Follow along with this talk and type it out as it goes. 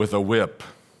with a whip.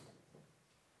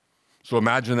 So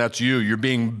imagine that's you. You're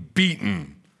being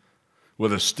beaten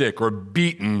with a stick or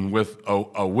beaten with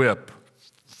a whip.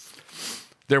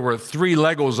 There were 3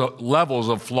 levels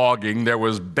of flogging. There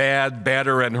was bad,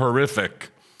 badder, and horrific.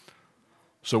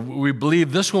 So we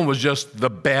believe this one was just the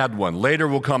bad one. Later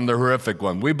will come the horrific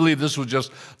one. We believe this was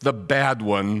just the bad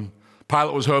one.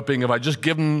 Pilate was hoping if I just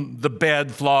give him the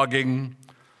bad flogging,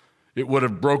 it would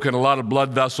have broken a lot of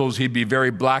blood vessels. He'd be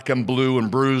very black and blue and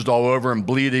bruised all over and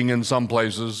bleeding in some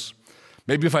places.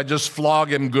 Maybe if I just flog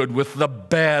him good with the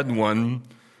bad one,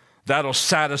 that'll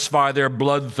satisfy their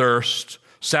bloodthirst,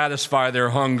 satisfy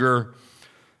their hunger,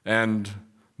 and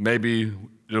maybe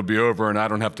it'll be over and I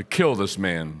don't have to kill this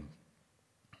man.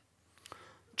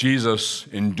 Jesus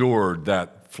endured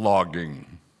that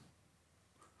flogging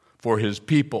for his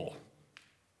people,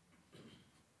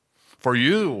 for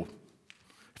you,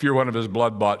 if you're one of his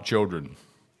blood-bought children.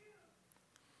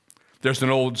 There's an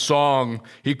old song,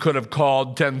 he could have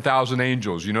called 10,000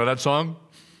 angels. You know that song?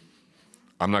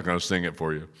 I'm not going to sing it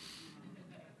for you.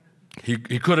 He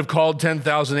could have called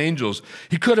 10,000 angels.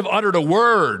 He could have uttered a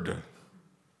word,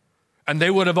 and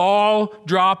they would have all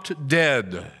dropped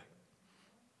dead.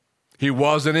 He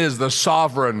was and is the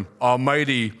sovereign,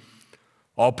 almighty,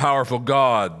 all-powerful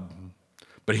God,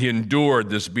 but he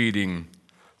endured this beating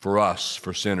for us,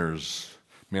 for sinners.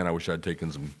 Man, I wish I'd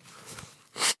taken some.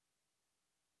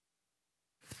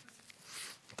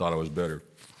 Thought I was better.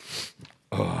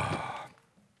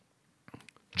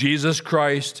 Jesus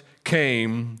Christ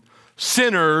came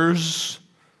sinners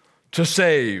to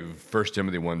save, 1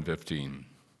 Timothy 1:15.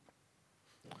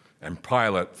 And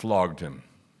Pilate flogged him.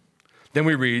 Then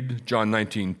we read John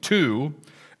 19:2,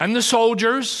 and the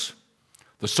soldiers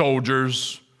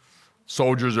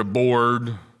are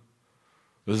bored.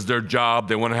 This is their job.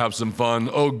 They want to have some fun.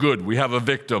 Oh, good, we have a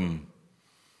victim.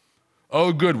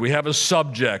 Oh, good, we have a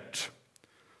subject.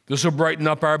 This will brighten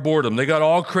up our boredom. They got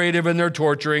all creative in their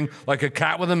torturing, like a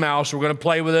cat with a mouse. We're going to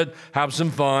play with it, have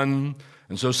some fun.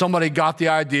 And so somebody got the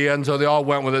idea, and so they all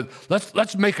went with it.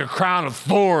 Let's make a crown of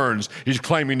thorns. He's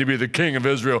claiming to be the king of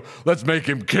Israel. Let's make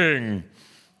him king.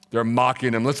 They're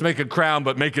mocking him. Let's make a crown,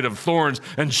 but make it of thorns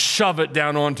and shove it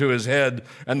down onto his head.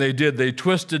 And they did. They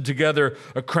twisted together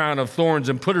a crown of thorns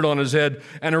and put it on his head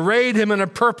and arrayed him in a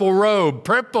purple robe,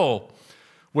 purple,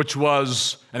 which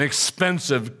was an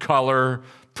expensive color,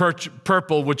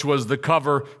 purple, which was the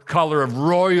color of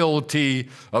royalty,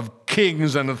 of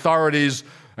kings and authorities.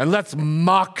 And let's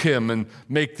mock him and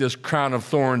make this crown of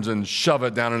thorns and shove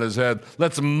it down on his head.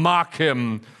 Let's mock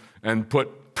him and put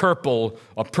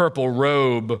a purple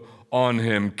robe on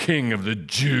him, King of the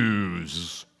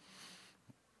Jews.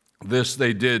 This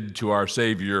they did to our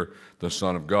Savior, the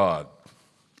Son of God.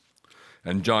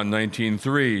 And John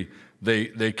 19:3,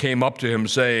 they came up to him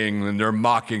saying, and they're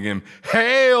mocking him,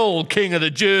 "Hail, King of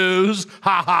the Jews!"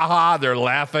 Ha, ha, ha, they're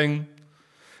laughing.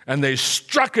 And they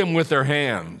struck him with their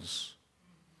hands.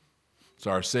 It's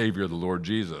our Savior, the Lord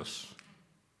Jesus,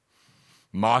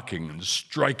 mocking and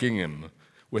striking him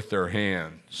with their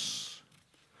hands.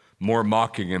 More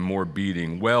mocking and more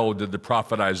beating. Well did the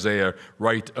prophet Isaiah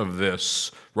write of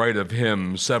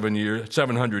him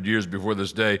 700 years before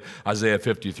this day, Isaiah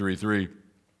 53:3.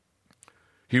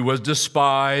 He was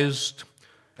despised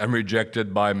and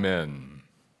rejected by men,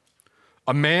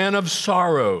 a man of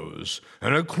sorrows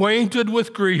and acquainted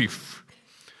with grief.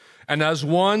 And as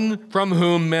one from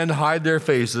whom men hide their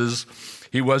faces,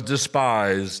 he was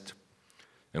despised,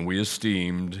 and we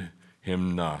esteemed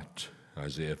him not.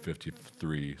 Isaiah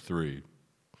 53:3.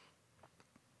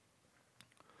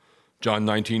 John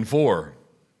 19:4.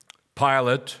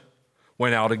 Pilate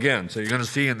went out again. So you're going to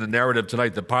see in the narrative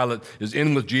tonight that Pilate is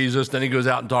in with Jesus, then he goes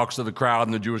out and talks to the crowd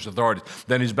and the Jewish authorities.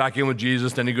 Then he's back in with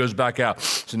Jesus, then he goes back out.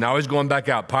 So now he's going back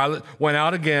out. Pilate went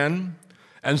out again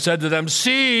and said to them,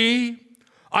 "See,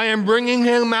 I am bringing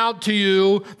him out to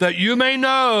you that you may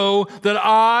know that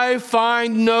I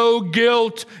find no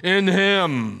guilt in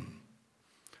him."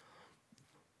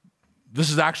 This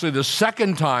is actually the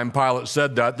second time Pilate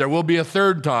said that. There will be a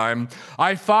third time.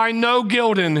 I find no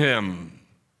guilt in him.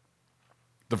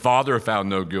 The Father found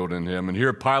no guilt in him. And here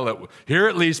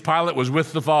at least Pilate was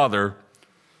with the Father.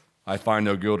 I find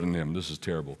no guilt in him. This is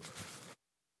terrible.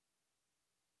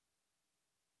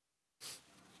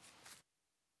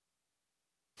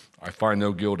 I find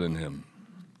no guilt in him.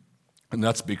 And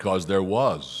that's because there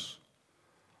was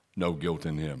no guilt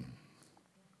in him.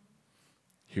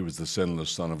 He was the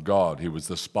sinless Son of God. He was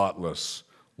the spotless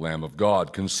Lamb of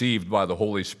God, conceived by the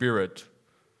Holy Spirit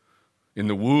in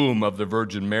the womb of the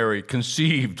Virgin Mary,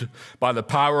 conceived by the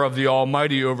power of the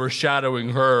Almighty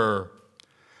overshadowing her.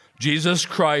 Jesus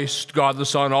Christ, God the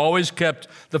Son, always kept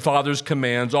the Father's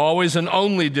commands, always and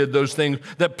only did those things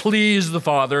that pleased the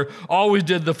Father, always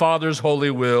did the Father's holy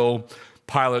will.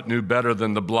 Pilate knew better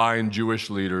than the blind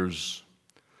Jewish leaders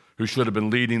who should have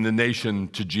been leading the nation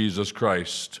to Jesus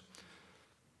Christ.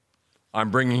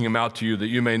 I'm bringing him out to you that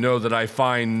you may know that I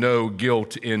find no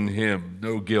guilt in him,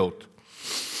 no guilt.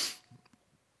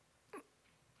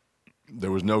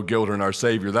 There was no guilt in our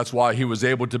Savior. That's why he was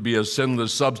able to be a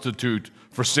sinless substitute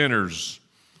for sinners.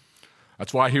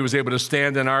 That's why he was able to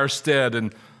stand in our stead,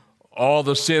 and all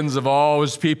the sins of all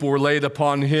his people were laid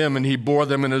upon him, and he bore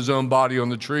them in his own body on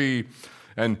the tree.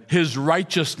 And his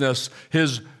righteousness,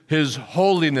 his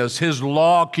holiness, his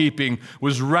law-keeping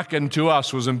was reckoned to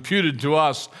us, was imputed to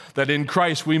us, that in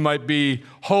Christ we might be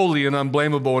holy and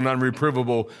unblameable and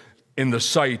unreprovable in the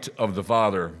sight of the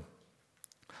Father.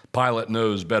 Pilate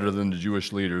knows better than the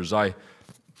Jewish leaders. I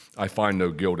find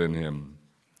no guilt in him.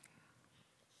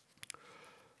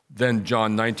 Then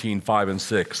John 19:5 and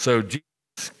 6. So Jesus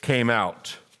came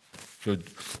out. So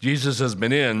Jesus has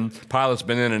been in, Pilate's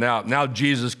been in and out. Now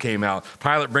Jesus came out.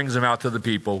 Pilate brings him out to the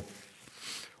people,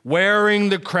 wearing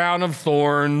the crown of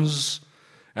thorns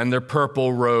and their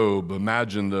purple robe.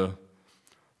 Imagine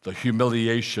the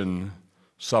humiliation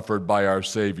suffered by our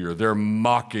Savior. They're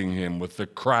mocking him with the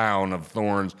crown of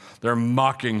thorns. They're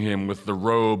mocking him with the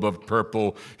robe of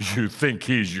purple. You think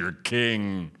he's your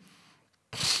king.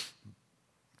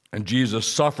 And Jesus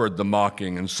suffered the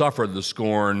mocking and suffered the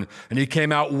scorn, and he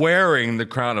came out wearing the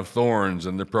crown of thorns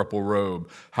and the purple robe.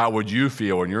 How would you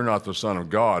feel when you're not the Son of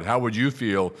God? How would you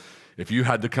feel if you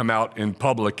had to come out in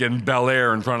public in Bel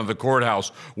Air in front of the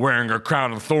courthouse wearing a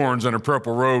crown of thorns and a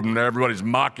purple robe and everybody's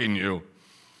mocking you?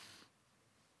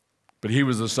 But he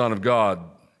was the Son of God.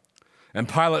 And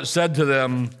Pilate said to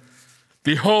them,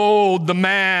 "Behold the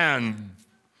man."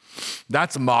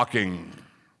 That's mocking.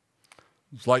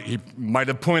 It's like he might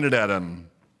have pointed at him,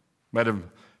 might have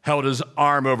held his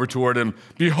arm over toward him.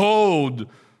 "Behold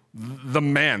the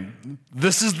man."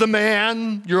 This is the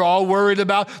man you're all worried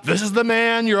about. This is the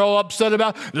man you're all upset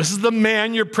about. This is the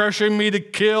man you're pressuring me to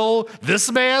kill. This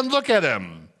man, look at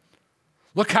him.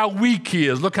 Look how weak he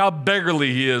is. Look how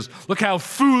beggarly he is. Look how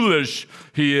foolish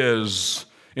he is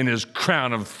in his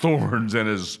crown of thorns and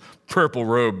his purple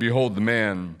robe. Behold the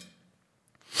man.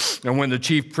 And when the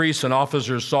chief priests and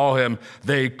officers saw him,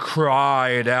 they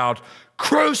cried out,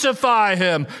 "Crucify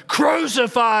him!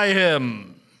 Crucify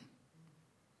him!"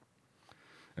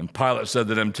 And Pilate said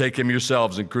to them, "Take him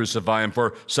yourselves and crucify him." For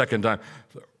a second time,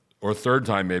 or third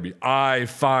time maybe, "I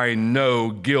find no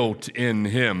guilt in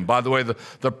him." By the way,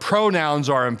 the pronouns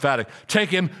are emphatic. Take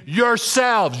him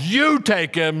yourselves. You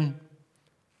take him,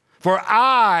 for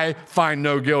I find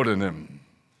no guilt in him.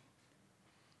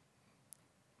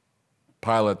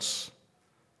 Pilate's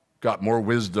got more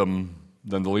wisdom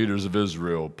than the leaders of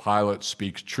Israel. Pilate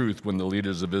speaks truth when the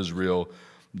leaders of Israel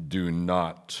do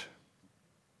not.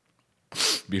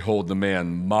 Behold the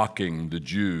man mocking the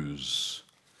Jews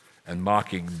and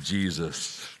mocking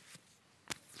Jesus.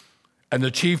 And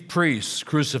the chief priests,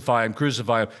 "Crucify him,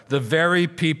 crucify him." The very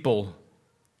people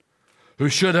who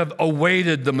should have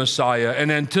awaited the Messiah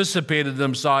and anticipated the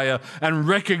Messiah and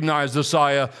recognized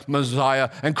the Messiah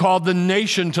and called the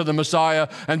nation to the Messiah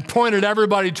and pointed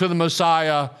everybody to the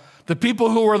Messiah. The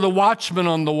people who were the watchmen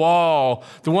on the wall,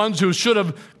 the ones who should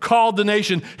have called the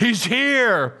nation, "He's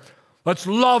here. Let's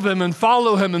love him and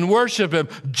follow him and worship him.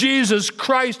 Jesus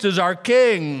Christ is our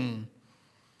King."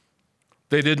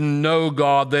 They didn't know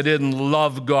God. They didn't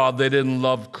love God. They didn't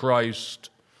love Christ.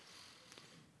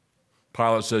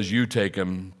 Pilate says, "You take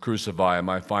him, crucify him.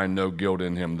 I find no guilt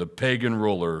in him." The pagan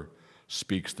ruler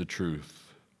speaks the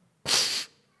truth.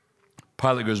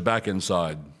 Pilate goes back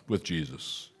inside with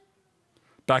Jesus.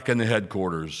 Back in the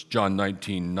headquarters, John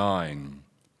 19:9.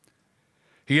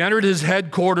 He entered his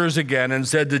headquarters again and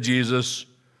said to Jesus,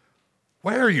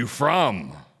 "Where are you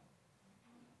from?"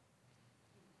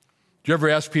 Do you ever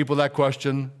ask people that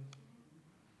question?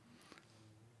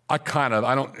 I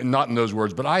don't, not in those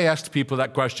words, but I asked people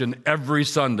that question every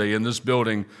Sunday in this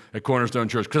building at Cornerstone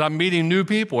Church because I'm meeting new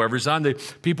people every Sunday,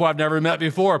 people I've never met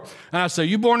before. And I say,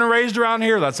 "You born and raised around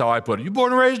here?" That's how I put it. "You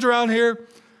born and raised around here?"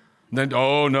 And then,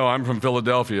 "Oh, no, I'm from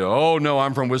Philadelphia." "Oh, no,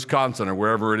 I'm from Wisconsin," or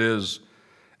wherever it is.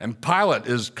 And Pilate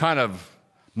is kind of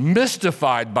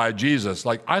mystified by Jesus.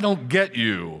 Like, "I don't get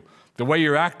you, the way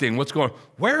you're acting. What's going on?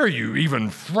 Where are you even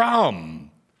from?"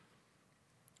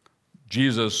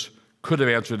 Jesus could have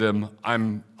answered him,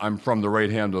 I'm from the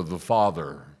right hand of the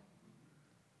Father.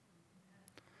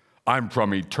 I'm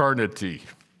from eternity.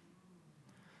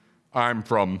 I'm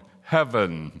from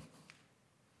heaven.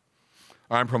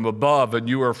 I'm from above and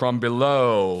you are from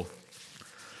below.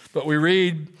 But we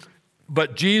read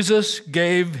But Jesus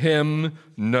gave him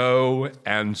no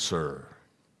answer.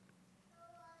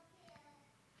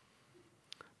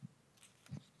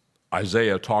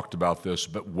 Isaiah talked about this,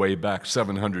 but way back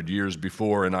 700 years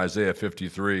before in Isaiah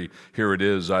 53. Here it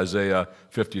is, Isaiah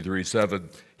 53:7.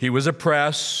 He was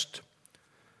oppressed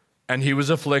and he was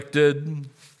afflicted,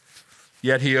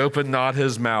 yet he opened not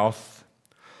his mouth.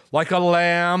 Like a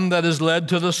lamb that is led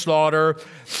to the slaughter,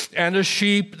 and a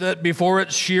sheep that before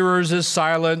its shearers is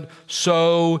silent,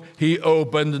 so he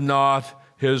opened not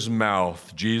his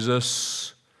mouth.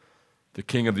 Jesus, the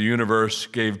King of the universe,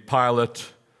 gave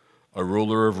Pilate, a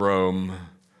ruler of Rome,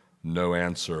 no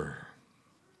answer.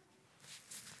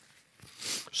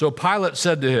 So Pilate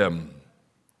said to him,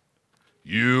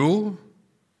 "You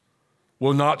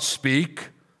will not speak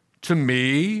to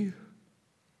me?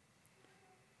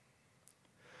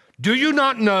 Do you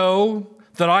not know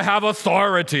that I have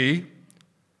authority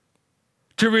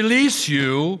to release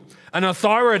you and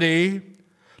authority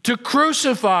to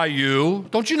crucify you?"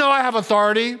 Don't you know I have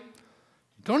authority?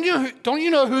 Don't you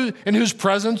know who in whose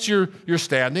presence you're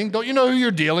standing? Don't you know who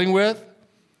you're dealing with?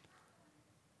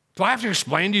 Do I have to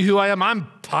explain to you who I am?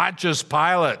 I'm Pontius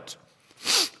Pilate.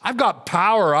 I've got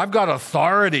power. I've got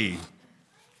authority.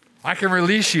 I can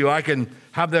release you. I can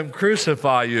have them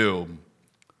crucify you.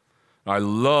 I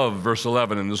love verse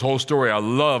 11. In this whole story, I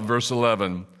love verse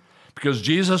 11 because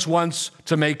Jesus wants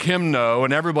to make him know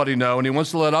and everybody know, and he wants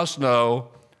to let us know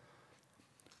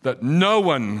that no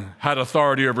one had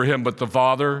authority over him but the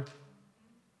Father,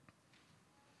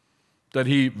 that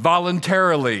he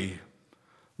voluntarily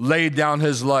laid down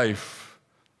his life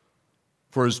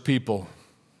for his people.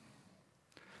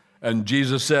 And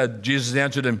Jesus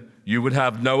answered him, "You would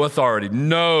have no authority.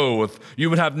 You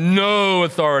would have no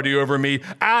authority over me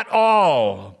at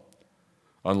all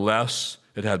unless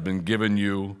it had been given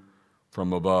you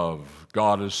from above."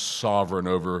 God is sovereign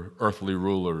over earthly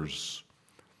rulers.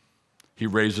 He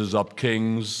raises up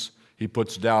kings. He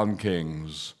puts down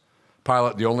kings.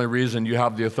 Pilate, the only reason you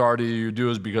have the authority you do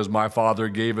is because my Father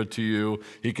gave it to you.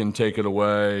 He can take it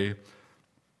away.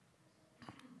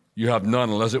 You have none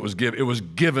unless it was given. It was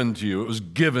given to you. It was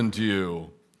given to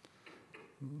you.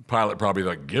 Pilate probably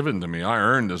like, "Given to me? I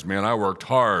earned this, man. I worked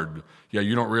hard." Yeah,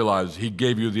 you don't realize he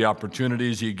gave you the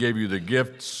opportunities. He gave you the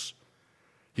gifts.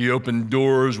 He opened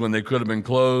doors when they could have been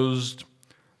closed.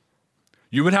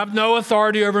 You would have no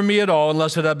authority over me at all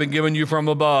unless it had been given you from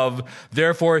above.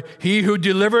 Therefore, he who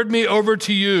delivered me over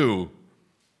to you,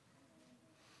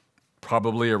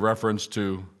 probably a reference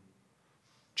to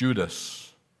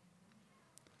Judas,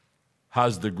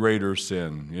 has the greater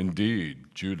sin.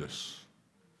 Indeed, Judas.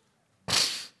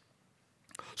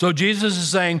 So Jesus is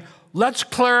saying, let's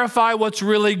clarify what's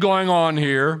really going on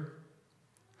here.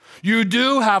 You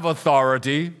do have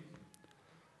authority.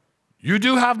 You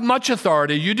do have much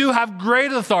authority. You do have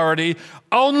great authority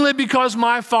only because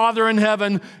my Father in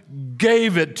heaven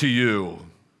gave it to you.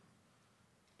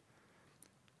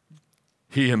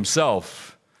 He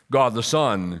himself, God the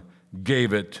Son,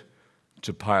 gave it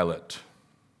to Pilate.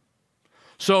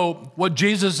 So what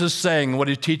Jesus is saying, what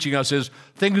he's teaching us is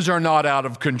things are not out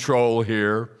of control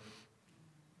here.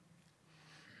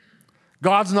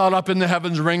 God's not up in the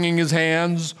heavens wringing his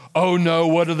hands. "Oh no,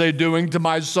 what are they doing to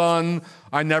my son?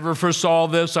 I never foresaw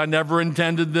this. I never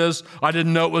intended this. I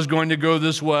didn't know it was going to go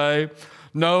this way."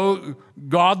 No,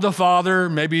 God the Father,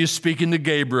 maybe he's speaking to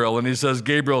Gabriel, and he says,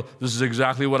 "Gabriel, this is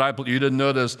exactly what you didn't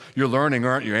notice. You're learning,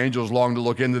 aren't you? Angels long to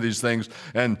look into these things,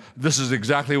 and this is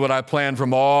exactly what I planned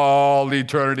from all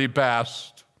eternity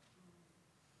past."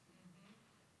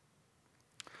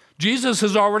 Jesus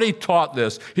has already taught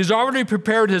this. He's already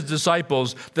prepared his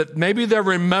disciples that maybe they're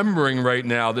remembering right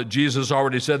now that Jesus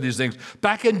already said these things.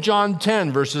 Back in John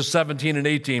 10, verses 17 and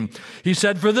 18, he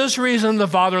said, "For this reason the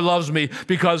Father loves me,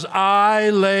 because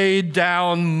I laid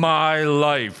down my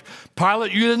life."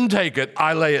 Pilate, you didn't take it.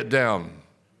 I lay it down.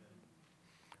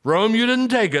 Rome, you didn't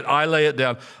take it. I lay it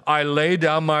down. I lay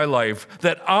down my life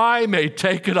that I may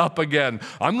take it up again.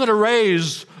 I'm going to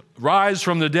rise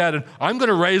from the dead, and I'm going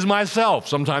to raise myself.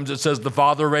 Sometimes it says the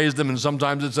Father raised him, and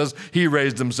sometimes it says he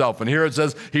raised himself. And here it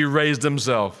says he raised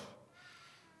himself.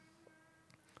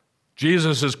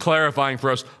 Jesus is clarifying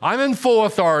for us, I'm in full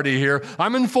authority here.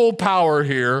 I'm in full power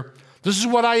here. This is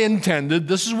what I intended.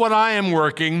 This is what I am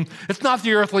working. It's not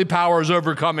the earthly powers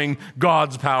overcoming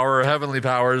God's power or heavenly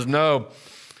powers. No.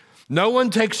 No one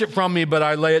takes it from me, but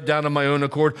I lay it down on my own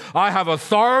accord. I have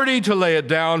authority to lay it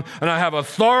down, and I have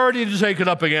authority to take it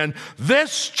up again.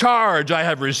 This charge I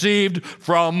have received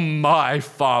from my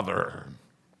Father.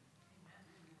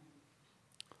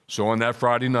 So on that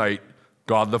Friday night,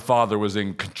 God the Father was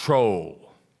in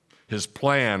control. His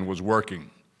plan was working.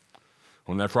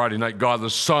 On that Friday night, God the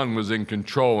Son was in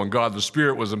control, and God the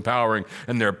Spirit was empowering,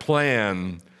 and their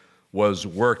plan was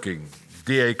working.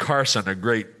 D.A. Carson, a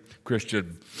great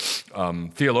Christian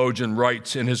theologian,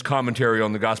 writes in his commentary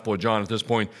on the Gospel of John at this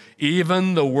point,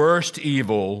 even the worst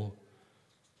evil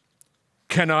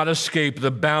cannot escape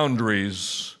the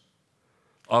boundaries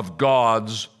of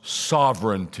God's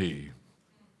sovereignty.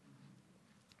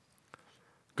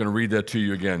 I'm going to read that to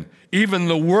you again. Even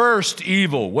the worst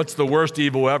evil, what's the worst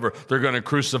evil ever? They're going to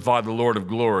crucify the Lord of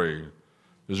glory.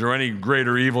 Is there any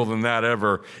greater evil than that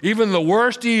ever? Even the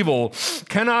worst evil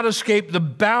cannot escape the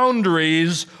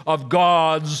boundaries of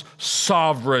God's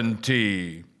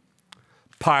sovereignty.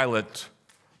 Pilate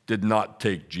did not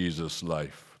take Jesus'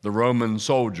 life. The Roman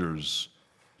soldiers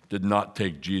did not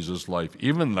take Jesus' life.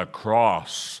 Even the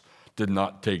cross did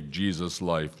not take Jesus'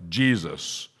 life.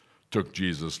 Jesus took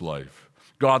Jesus' life.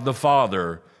 God the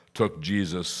Father took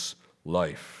Jesus'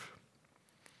 life.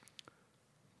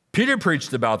 Peter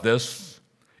preached about this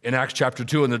in Acts chapter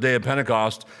 2 on the day of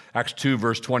Pentecost, Acts 2,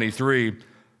 verse 23.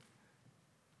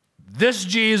 This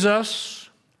Jesus,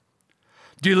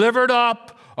 delivered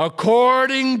up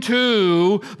according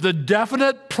to the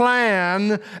definite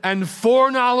plan and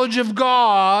foreknowledge of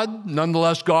God,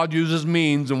 nonetheless, God uses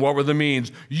means, and what were the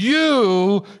means?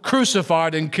 You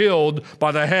crucified and killed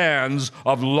by the hands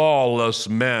of lawless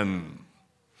men,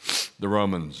 the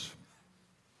Romans.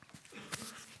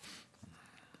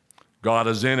 God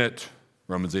is in it,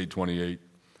 Romans 8:28.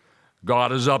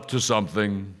 God is up to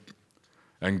something,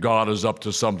 and God is up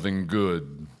to something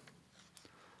good.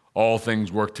 All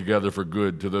things work together for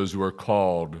good to those who are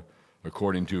called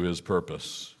according to his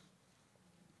purpose.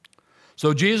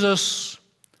 So Jesus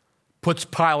puts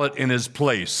Pilate in his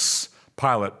place.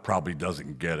 Pilate probably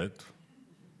doesn't get it.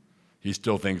 He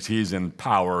still thinks he's in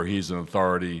power, he's in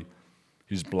authority,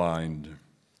 he's blind.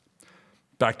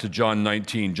 Back to John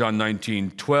 19, John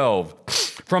 19:12.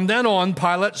 From then on,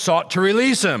 Pilate sought to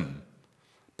release him.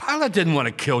 Pilate didn't want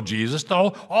to kill Jesus,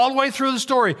 though. All the way through the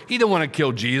story, he didn't want to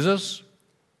kill Jesus.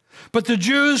 But the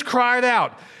Jews cried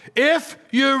out, if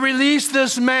you release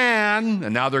this man,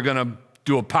 and now they're going to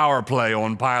do a power play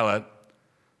on Pilate,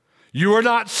 you are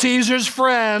not Caesar's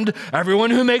friend. Everyone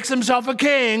who makes himself a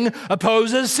king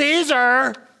opposes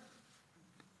Caesar.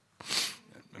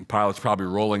 And Pilate's probably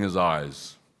rolling his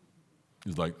eyes.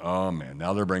 He's like, oh man,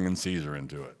 now they're bringing Caesar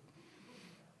into it.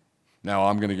 Now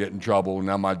I'm going to get in trouble.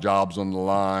 Now my job's on the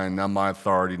line. Now my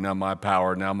authority, now my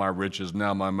power, now my riches,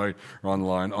 now my money are on the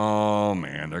line. Oh,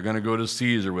 man, they're going to go to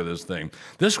Caesar with this thing.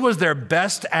 This was their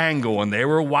best angle, and they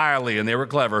were wily and they were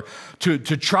clever, to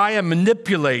try and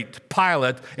manipulate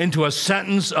Pilate into a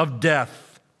sentence of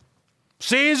death.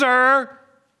 Caesar!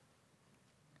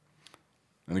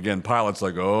 And again, Pilate's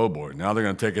like, oh, boy, now they're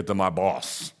going to take it to my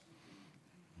boss.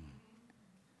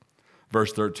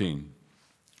 Verse 13.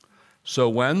 So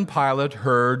when Pilate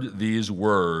heard these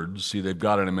words, see, they've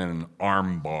got him in an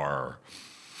arm bar.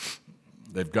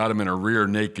 They've got him in a rear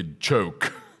naked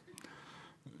choke.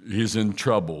 He's in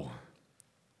trouble.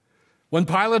 When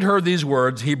Pilate heard these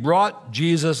words, he brought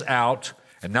Jesus out,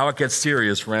 and now it gets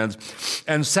serious, friends,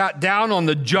 and sat down on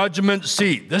the judgment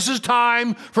seat. This is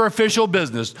time for official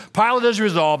business. Pilate has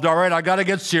resolved, all right, I got to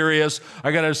get serious.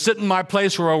 I got to sit in my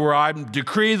place where I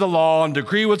decree the law and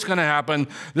decree what's going to happen.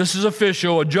 This is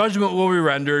official. A judgment will be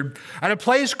rendered at a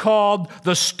place called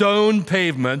the Stone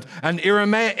Pavement, and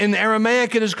in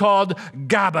Aramaic it is called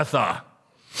Gabbatha.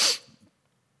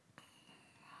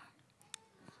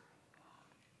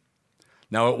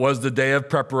 Now, it was the day of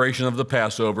preparation of the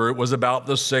Passover. It was about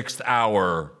the 6th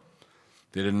hour.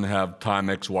 They didn't have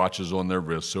Timex watches on their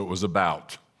wrists, so it was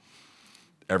about.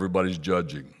 Everybody's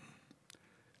judging.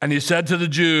 And he said to the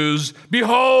Jews,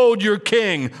 behold your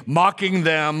king, mocking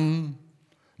them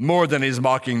more than he's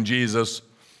mocking Jesus.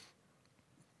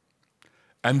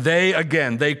 And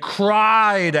they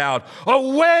cried out,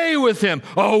 away with him,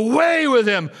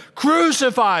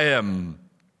 crucify him.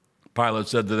 Pilate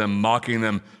said to them, mocking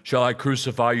them, shall I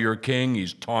crucify your king?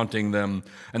 He's taunting them.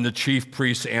 And the chief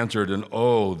priests answered, and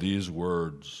oh, these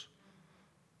words.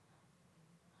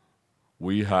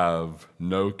 We have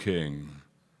no king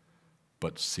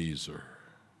but Caesar.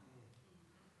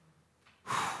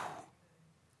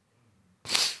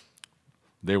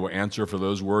 They will answer for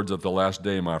those words at the last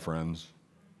day, my friends.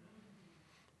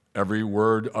 Every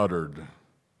word uttered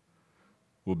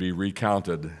will be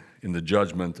recounted in the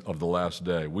judgment of the last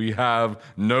day. We have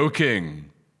no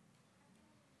king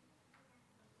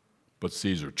but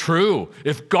Caesar. True,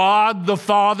 if God the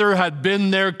Father had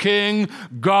been their king,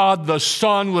 God the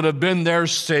Son would have been their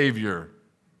Savior.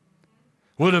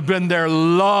 would have been their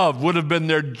love, would have been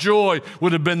their joy,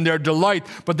 would have been their delight.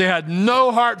 But they had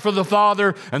no heart for the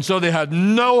Father, and so they had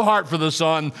no heart for the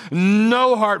Son,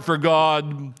 no heart for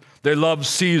God. They loved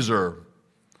Caesar.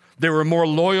 They were more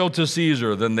loyal to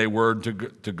Caesar than they were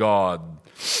to God.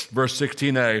 Verse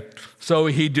 16a, so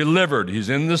he delivered. He's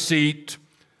in the seat.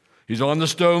 He's on the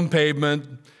stone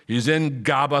pavement. He's in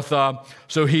Gabbatha.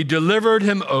 So he delivered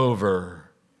him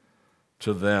over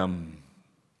to them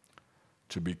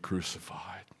to be crucified.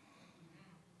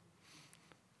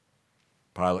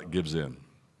 Pilate gives in.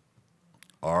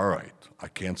 All right, I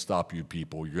can't stop you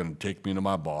people. You're going to take me to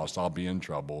my boss. I'll be in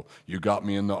trouble. You got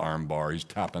me in the armbar. He's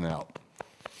tapping out.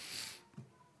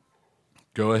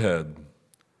 Go ahead,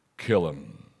 kill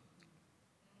him.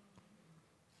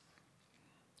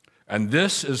 And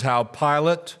this is how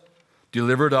Pilate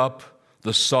delivered up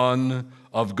the Son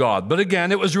of God. But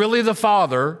again, it was really the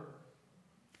Father,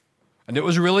 and it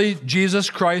was really Jesus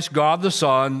Christ, God the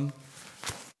Son,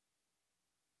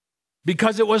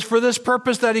 because it was for this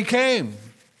purpose that he came.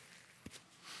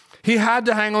 He had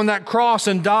to hang on that cross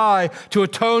and die to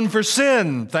atone for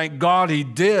sin. Thank God he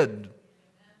did.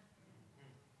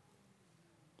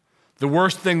 The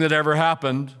worst thing that ever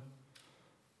happened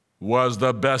was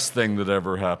the best thing that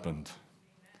ever happened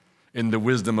in the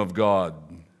wisdom of God.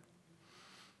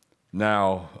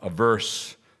 Now, a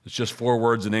verse, it's just 4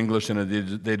 words in English, and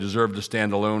they deserve to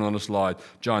stand alone on a slide.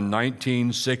 John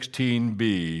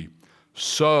 19:16b.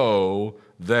 So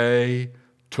they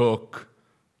took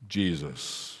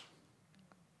Jesus.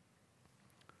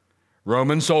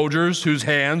 Roman soldiers whose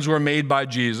hands were made by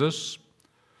Jesus,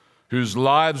 whose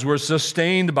lives were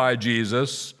sustained by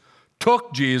Jesus,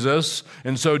 took Jesus.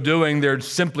 In so doing, they're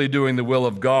simply doing the will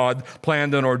of God,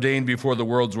 planned and ordained before the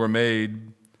worlds were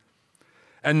made.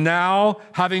 And now,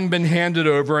 having been handed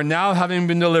over, and now having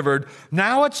been delivered,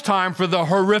 now it's time for the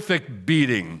horrific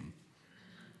beating.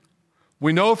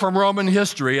 We know from Roman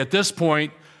history, at this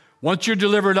point, once you're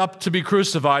delivered up to be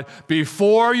crucified,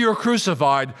 before you're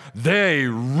crucified, they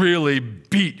really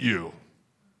beat you.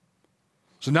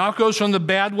 So now it goes from the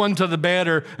bad one to the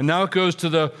badder, and now it goes to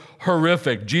the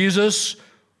horrific. Jesus,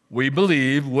 we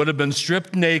believe, would have been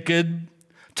stripped naked,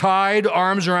 tied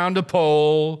arms around a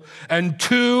pole, and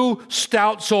 2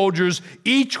 stout soldiers,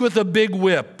 each with a big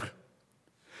whip.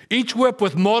 Each whip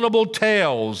with multiple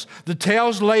tails, the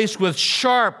tails laced with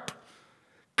sharp,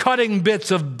 cutting bits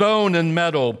of bone and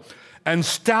metal. And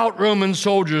stout Roman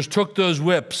soldiers took those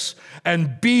whips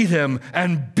and beat him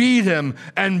and beat him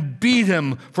and beat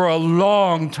him for a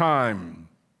long time.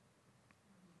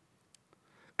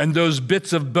 And those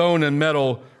bits of bone and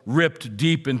metal ripped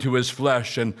deep into his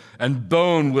flesh, and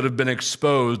bone would have been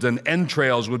exposed, and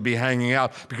entrails would be hanging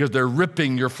out because they're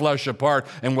ripping your flesh apart,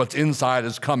 and what's inside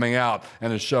is coming out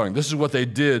and is showing. This is what they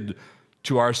did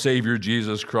to our Savior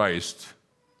Jesus Christ.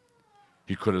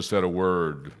 He could have said a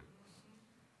word,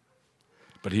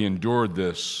 but he endured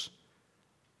this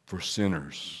for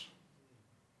sinners,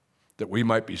 that we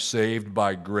might be saved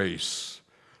by grace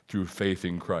through faith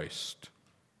in Christ.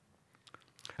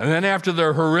 And then after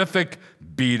the horrific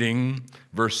beating,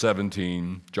 verse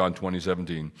 17, John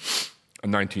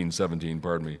 19:17,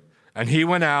 pardon me. And he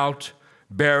went out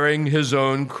bearing his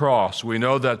own cross. We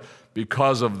know that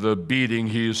because of the beating,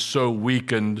 he is so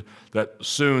weakened that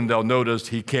soon they'll notice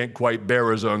he can't quite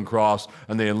bear his own cross,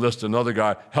 and they enlist another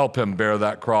guy, help him bear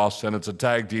that cross, and it's a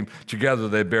tag team. Together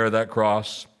they bear that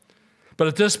cross. But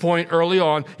at this point, early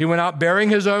on, he went out bearing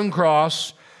his own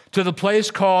cross to the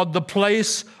place called the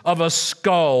place of a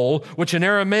skull, which in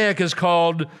Aramaic is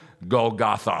called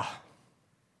Golgotha.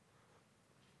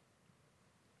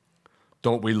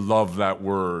 Don't we love that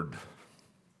word?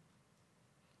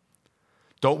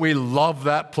 Don't we love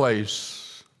that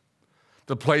place?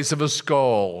 The place of a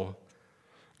skull,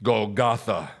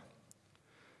 Golgotha.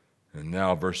 And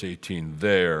now verse 18,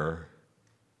 there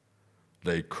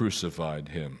they crucified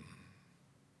him.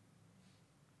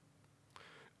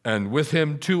 And with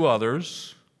him 2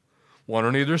 others, one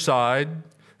on either side,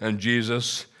 and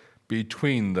Jesus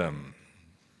between them.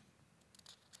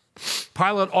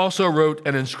 Pilate also wrote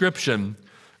an inscription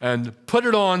and put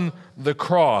it on the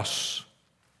cross.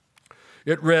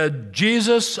 It read,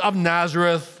 Jesus of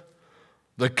Nazareth,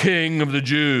 the King of the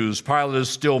Jews. Pilate is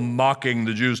still mocking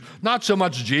the Jews. Not so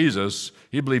much Jesus.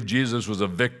 He believed Jesus was a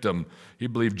victim. He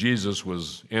believed Jesus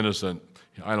was innocent.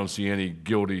 I don't see any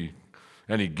guilt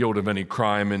of any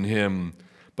crime in him,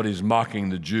 but he's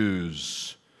mocking the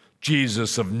Jews.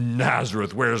 Jesus of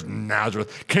Nazareth. Where's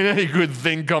Nazareth? Can any good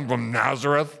thing come from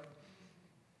Nazareth?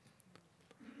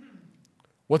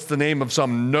 What's the name of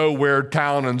some nowhere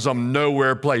town and some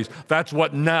nowhere place? That's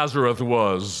what Nazareth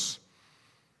was.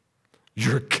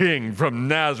 Your king from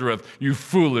Nazareth, you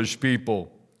foolish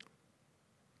people.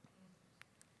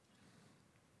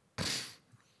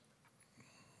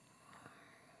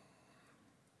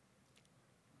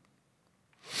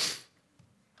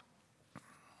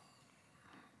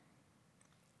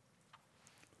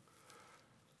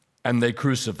 And they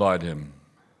crucified him.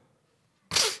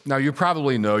 Now, you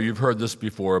probably know, you've heard this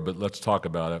before, but let's talk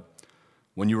about it.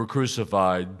 When you were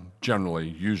crucified,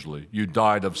 usually, you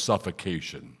died of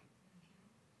suffocation.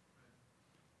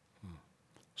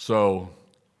 So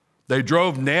they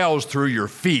drove nails through your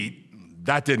feet.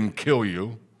 That didn't kill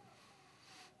you.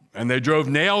 And they drove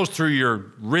nails through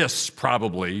your wrists,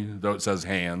 probably, though it says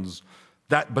hands.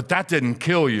 But that didn't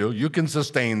kill you. You can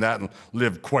sustain that and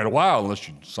live quite a while unless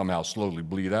you somehow slowly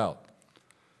bleed out.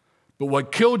 But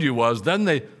what killed you was then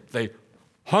they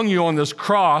hung you on this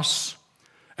cross,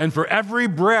 and for every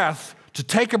breath, to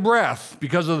take a breath,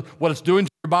 because of what it's doing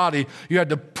to your body, you had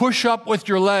to push up with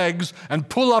your legs and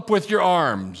pull up with your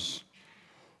arms.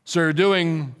 So you're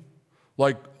doing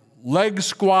like leg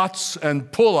squats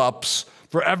and pull-ups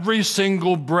for every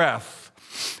single breath.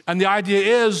 And the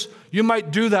idea is you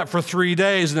might do that for 3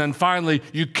 days, and then finally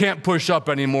you can't push up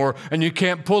anymore, and you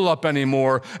can't pull up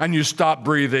anymore, and you stop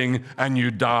breathing, and you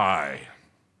die.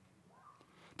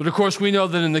 But of course, we know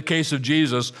that in the case of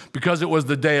Jesus, because it was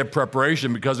the day of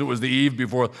preparation, because it was the eve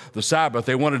before the Sabbath,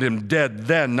 they wanted him dead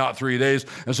then, not 3 days.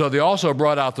 And so they also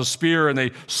brought out the spear, and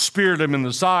they speared him in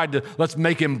the side. Let's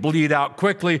make him bleed out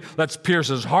quickly. Let's pierce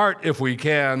his heart if we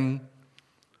can.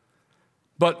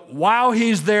 But while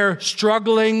he's there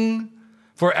struggling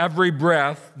for every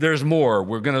breath, there's more.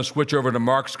 We're going to switch over to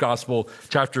Mark's Gospel,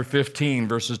 chapter 15,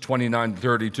 verses 29 to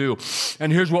 32.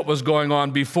 And here's what was going on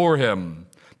before him.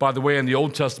 By the way, in the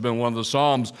Old Testament, one of the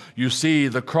Psalms, you see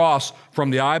the cross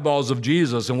from the eyeballs of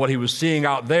Jesus and what he was seeing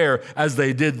out there as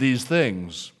they did these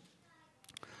things.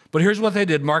 But here's what they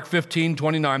did, Mark 15,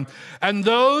 29. And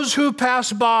those who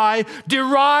passed by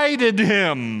derided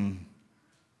him.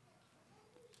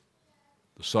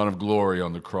 The Son of Glory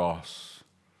on the cross,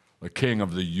 the King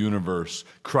of the universe,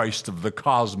 Christ of the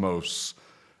cosmos.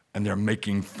 And they're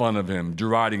making fun of him,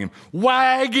 deriding him,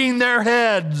 wagging their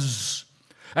heads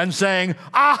and saying,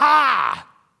 aha!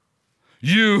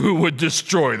 You who would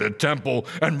destroy the temple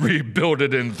and rebuild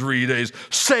it in 3 days,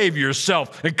 save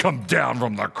yourself and come down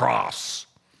from the cross.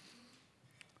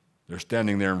 They're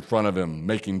standing there in front of him,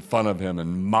 making fun of him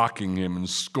and mocking him and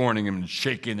scorning him and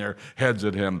shaking their heads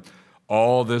at him.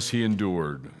 All this he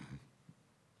endured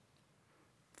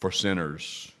for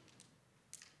sinners.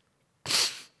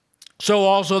 So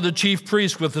also the chief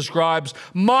priests with the scribes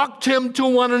mocked him to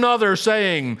one another,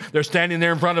 saying, they're standing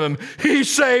there in front of him, he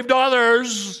saved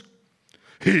others.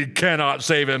 He cannot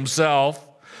save himself.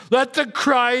 Let the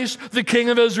Christ, the King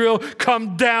of Israel,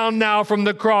 come down now from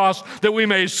the cross that we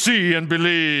may see and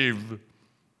believe.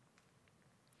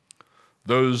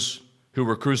 Those who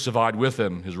were crucified with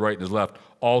him, his right and his left,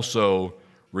 also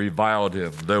reviled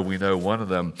him, though we know one of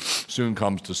them soon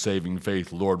comes to saving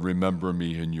faith. Lord, remember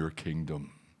me in your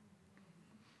kingdom.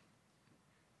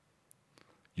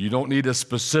 You don't need a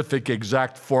specific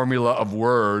exact formula of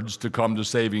words to come to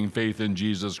saving faith in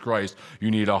Jesus Christ. You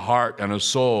need a heart and a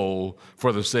soul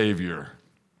for the Savior.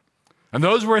 And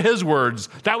those were his words.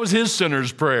 That was his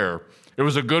sinner's prayer. It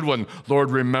was a good one. Lord,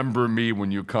 remember me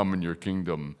when you come in your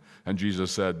kingdom. And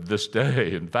Jesus said, this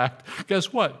day, in fact,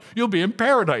 guess what? You'll be in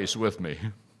paradise with me.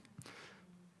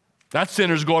 That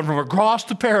sinner's going from a cross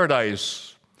to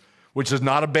paradise, which is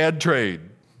not a bad trade.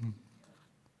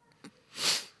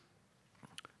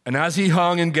 And as he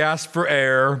hung and gasped for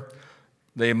air,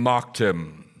 they mocked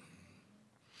him.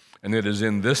 And it is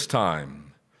in this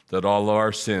time that all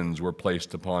our sins were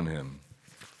placed upon him.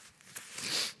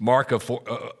 Mark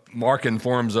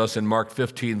informs us in Mark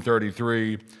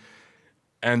 15:33,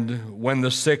 and when the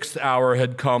 6th hour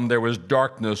had come, there was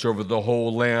darkness over the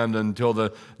whole land until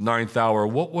the 9th hour.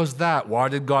 What was that? Why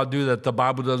did God do that? The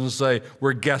Bible doesn't say.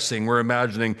 We're guessing, we're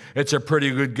imagining. It's a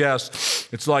pretty good guess.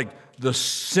 It's like the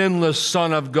sinless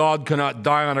Son of God cannot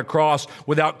die on a cross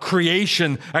without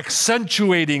creation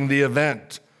accentuating the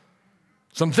event.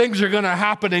 Some things are going to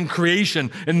happen in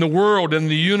creation, in the world, in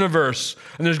the universe,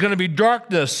 and there's going to be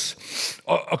darkness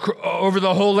over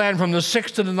the whole land from the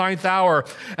 6th to the 9th hour.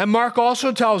 And Mark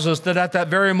also tells us that at that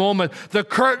very moment, the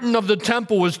curtain of the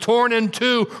temple was torn in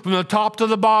two from the top to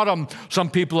the bottom.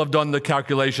 Some people have done the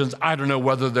calculations. I don't know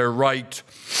whether they're right.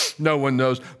 No one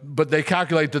knows. But they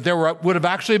calculate that there would have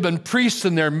actually been priests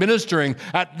in there ministering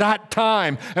at that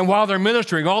time. And while they're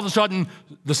ministering, all of a sudden,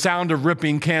 the sound of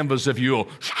ripping canvas, if you will,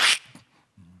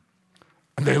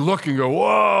 And they look and go,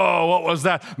 whoa, what was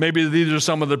that? Maybe these are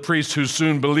some of the priests who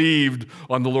soon believed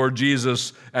on the Lord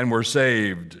Jesus and were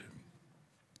saved.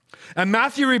 And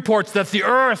Matthew reports that the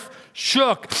earth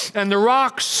shook and the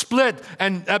rocks split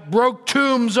and broke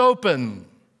tombs open.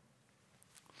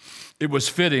 It was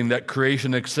fitting that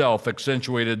creation itself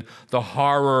accentuated the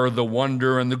horror, the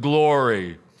wonder, and the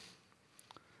glory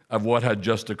of what had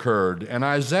just occurred. And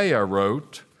Isaiah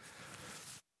wrote,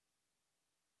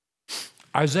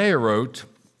 Isaiah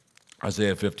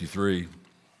 53,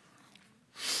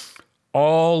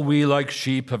 all we like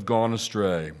sheep have gone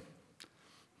astray.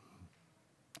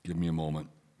 Give me a moment,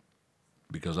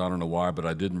 because I don't know why, but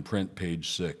I didn't print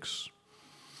page 6.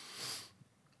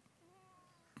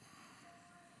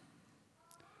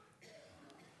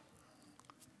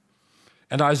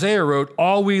 And Isaiah wrote,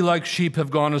 all we like sheep have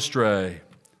gone astray.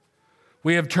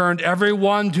 We have turned every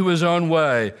one to his own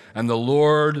way, and the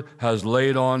Lord has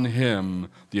laid on him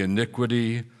the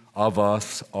iniquity of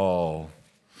us all.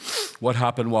 What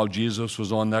happened while Jesus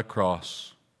was on that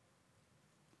cross?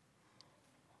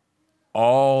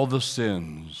 All the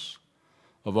sins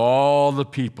of all the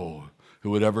people who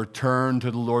would ever turn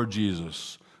to the Lord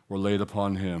Jesus were laid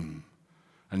upon him,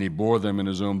 and he bore them in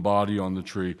his own body on the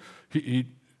tree.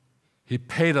 He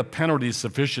paid a penalty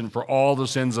sufficient for all the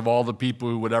sins of all the people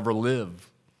who would ever live.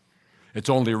 It's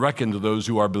only reckoned to those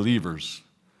who are believers,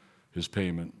 his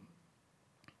payment.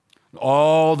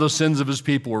 All the sins of his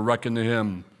people were reckoned to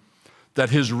him, that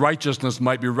his righteousness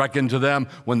might be reckoned to them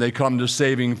when they come to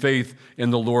saving faith in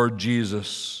the Lord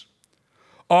Jesus.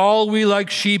 All we like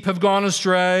sheep have gone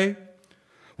astray.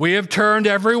 We have turned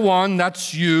every one,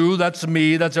 that's you, that's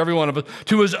me, that's every one of us,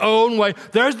 to his own way.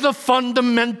 There's the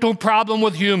fundamental problem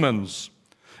with humans.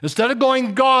 Instead of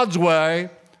going God's way,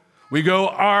 we go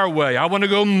our way. I want to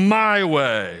go my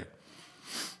way.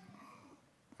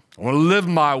 I want to live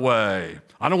my way.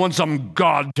 I don't want some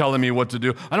God telling me what to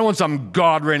do. I don't want some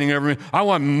God reigning over me. I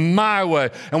want my way.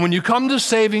 And when you come to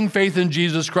saving faith in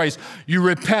Jesus Christ, you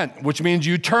repent, which means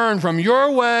you turn from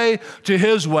your way to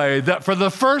his way, that for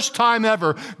the first time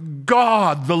ever,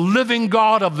 God, the living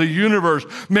God of the universe,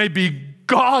 may be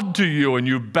God to you, and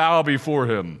you bow before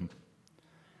him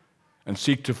and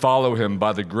seek to follow him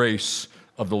by the grace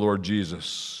of the Lord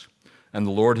Jesus. And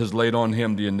the Lord has laid on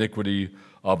him the iniquity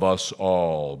of us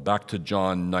all. Back to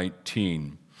John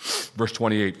 19, verse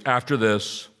 28. After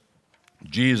this,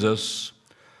 Jesus,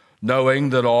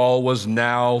 knowing that all was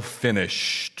now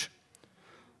finished.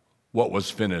 What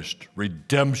was finished?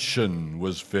 Redemption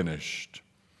was finished.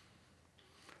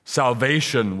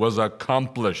 Salvation was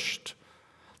accomplished.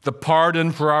 The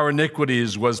pardon for our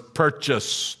iniquities was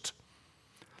purchased.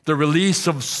 The release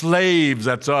of slaves,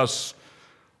 that's us,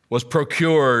 was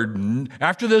procured.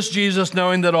 After this, Jesus,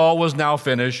 knowing that all was now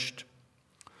finished,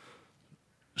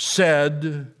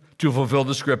 said, to fulfill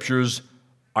the scriptures,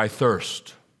 I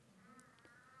thirst.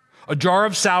 A jar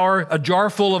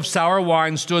full of sour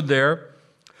wine stood there.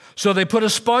 So they put a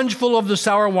sponge full of the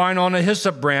sour wine on a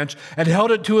hyssop branch and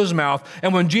held it to his mouth.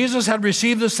 And when Jesus had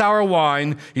received the sour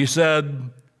wine, he said,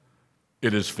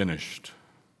 it is finished.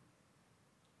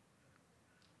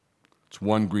 It's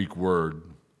one Greek word,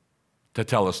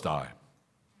 tetelestai.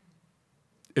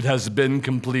 It has been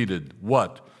completed.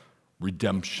 What?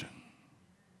 Redemption.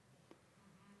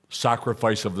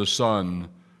 Sacrifice of the Son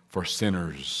for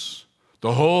sinners.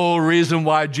 The whole reason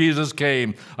why Jesus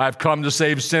came, I've come to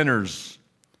save sinners.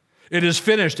 It is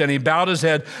finished, and he bowed his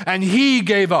head, and he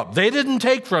gave up. They didn't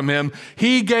take from him.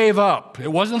 He gave up.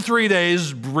 It wasn't 3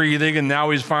 days breathing, and now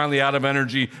he's finally out of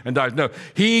energy and dies. No,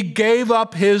 he gave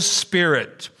up his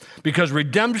spirit. Because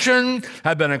redemption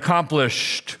had been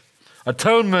accomplished.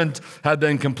 Atonement had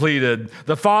been completed.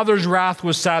 The Father's wrath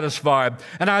was satisfied.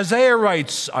 And Isaiah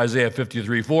writes, Isaiah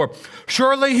 53:4,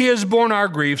 surely he has borne our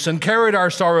griefs and carried our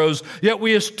sorrows, yet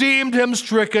we esteemed him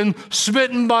stricken,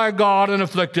 smitten by God, and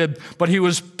afflicted. But he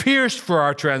was pierced for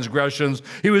our transgressions.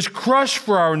 He was crushed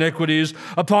for our iniquities.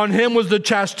 Upon him was the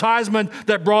chastisement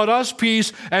that brought us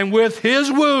peace, and with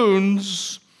his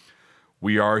wounds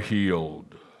we are healed.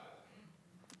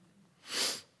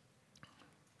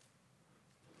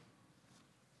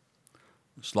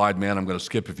 Slide, man, I'm going to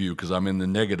skip a few because I'm in the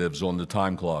negatives on the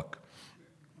time clock.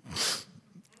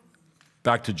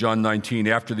 Back to John 19.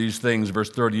 After these things, verse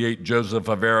 38, Joseph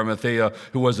of Arimathea,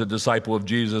 who was a disciple of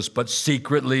Jesus, but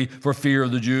secretly for fear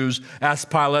of the Jews, asked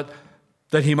Pilate,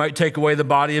 that he might take away the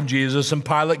body of Jesus, and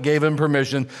Pilate gave him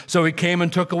permission. So he came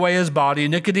and took away his body.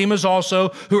 Nicodemus also,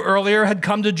 who earlier had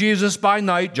come to Jesus by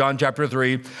night, John chapter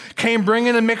 3, came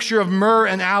bringing a mixture of myrrh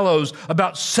and aloes,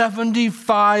 about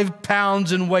 75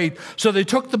 pounds in weight. So they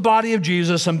took the body of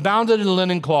Jesus and bound it in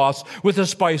linen cloths with the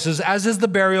spices, as is the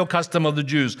burial custom of the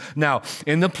Jews. Now,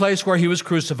 in the place where he was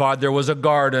crucified, there was a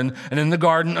garden, and in the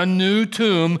garden a new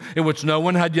tomb in which no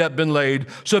one had yet been laid.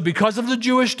 So because of the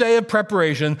Jewish day of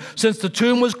preparation, since the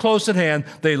tomb was close at hand,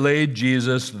 they laid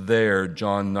Jesus there.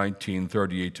 John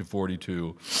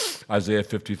 19:38-42, Isaiah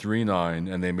 53:9,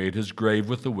 and they made his grave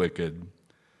with the wicked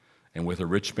and with a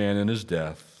rich man in his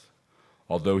death,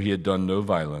 although he had done no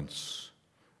violence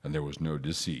and there was no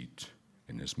deceit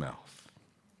in his mouth.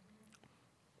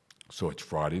 So it's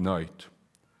Friday night,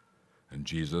 and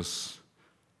Jesus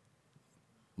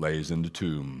lays in the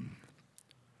tomb,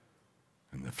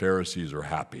 and the Pharisees are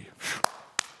happy.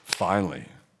 Finally,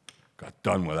 got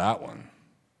done with that one.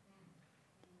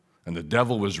 And the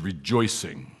devil was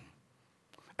rejoicing,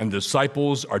 and the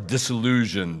disciples are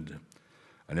disillusioned,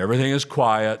 and everything is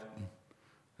quiet,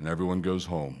 and everyone goes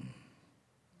home.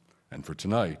 And for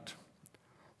tonight,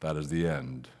 that is the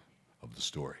end of the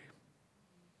story.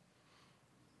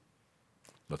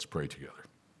 Let's pray together.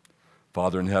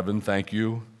 Father in heaven, thank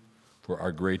you for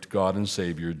our great God and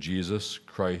Savior, Jesus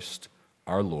Christ,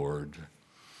 our Lord.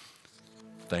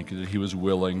 Thank you that he was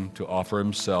willing to offer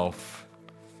himself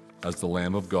as the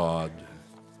Lamb of God,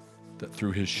 that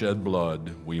through his shed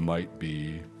blood we might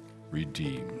be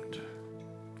redeemed.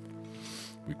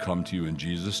 We come to you in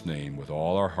Jesus' name with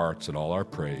all our hearts and all our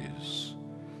praise.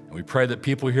 And we pray that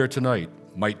people here tonight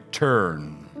might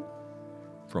turn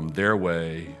from their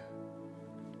way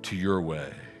to your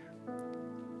way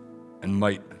and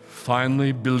might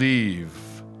finally believe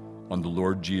on the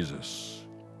Lord Jesus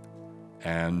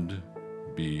and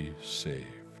be saved.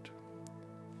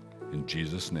 In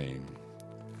Jesus' name,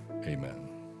 amen.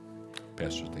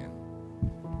 Pastor Dan.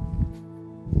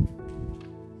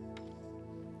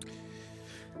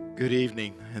 Good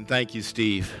evening, and thank you,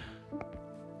 Steve,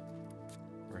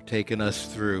 for taking us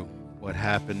through what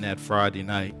happened that Friday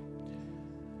night.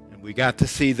 And we got to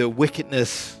see the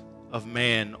wickedness of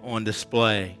man on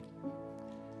display.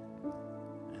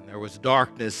 And there was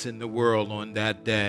darkness in the world on that day.